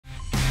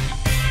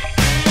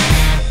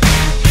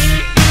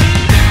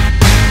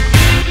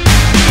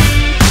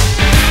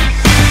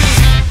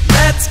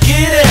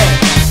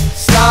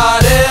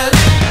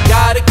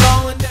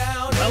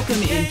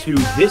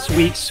this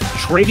week's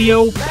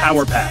tr3dio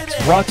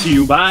PowerPacks, brought to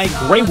you by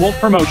Grey Wolf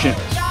Promotions.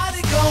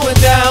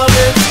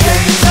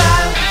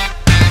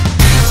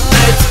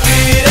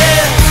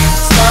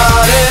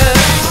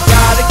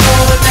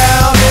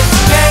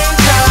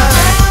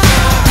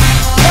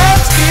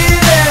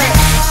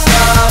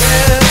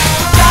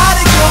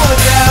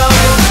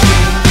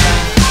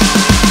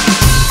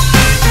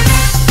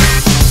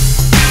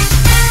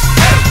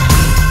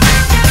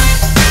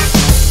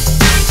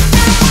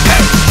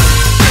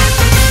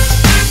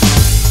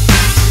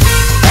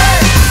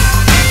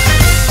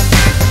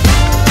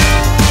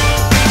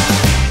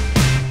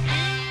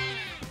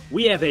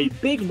 We have a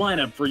big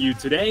lineup for you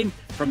today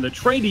from the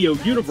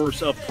tr3dio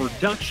universe of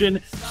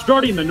production,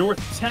 starting the North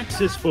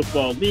Texas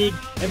Football League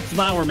and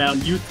Flower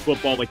Mound Youth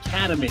Football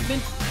Academy.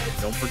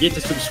 Don't forget to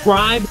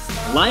subscribe,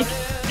 like,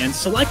 and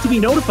select to be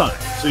notified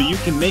so you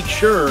can make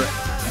sure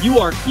you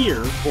are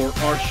here for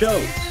our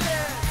shows.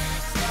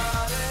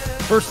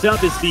 First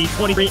up is the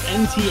 23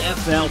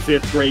 NTFL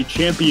 5th grade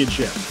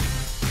championship,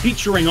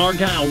 featuring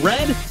Argyle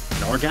Red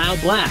and Argyle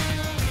Black.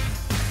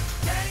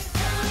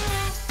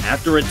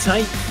 After a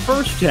tight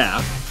first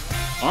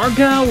half,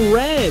 Argyle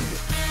Red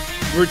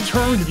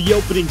returned the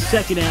opening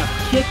second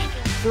half kick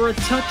for a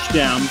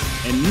touchdown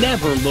and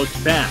never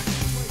looked back.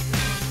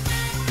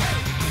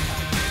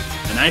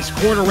 A nice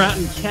corner route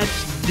and catch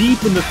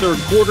deep in the third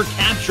quarter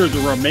captured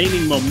the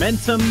remaining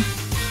momentum,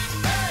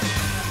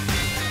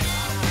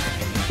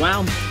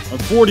 while a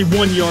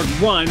 41-yard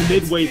run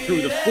midway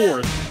through the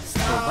fourth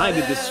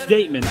provided the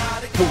statement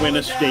to win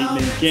a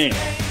statement game.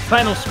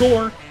 Final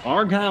score,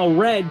 Argyle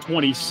Red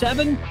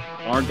 27,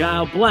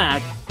 Argyle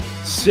Black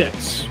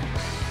 6.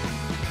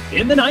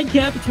 In the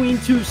nightcap between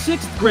two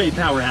 6th grade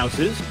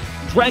powerhouses,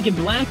 Dragon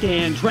Black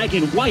and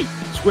Dragon White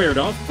squared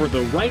off for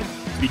the right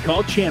to be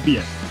called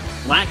champion.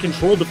 Black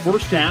controlled the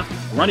first half,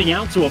 running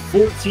out to a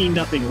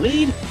 14-0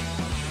 lead.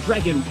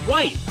 Dragon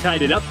White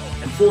tied it up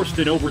and forced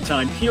an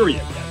overtime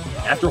period.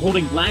 After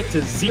holding Black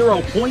to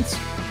 0 points,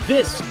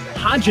 this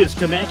Hodges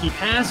Kamaki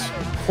pass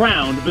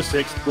crowned the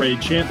 6th grade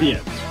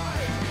champions.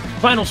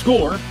 Final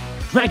score,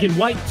 Dragon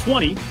White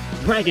 20,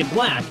 Dragon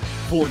Black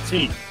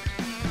 14.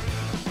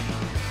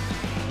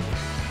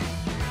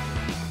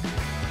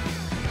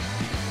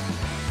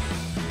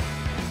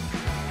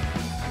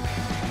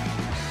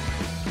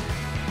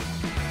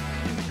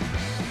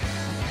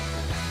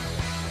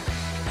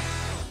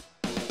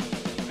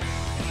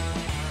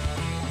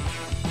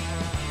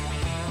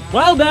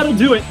 Well, that'll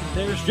do it.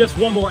 There's just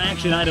one more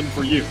action item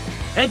for you.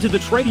 Head to the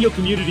tr3dio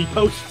community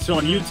posts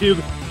on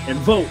YouTube and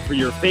vote for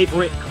your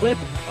favorite clip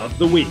of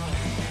the week.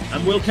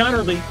 I'm Will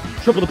Connerly.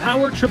 Triple the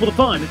power, triple the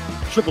fun,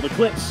 triple the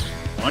clips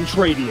on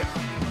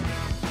tr3dio.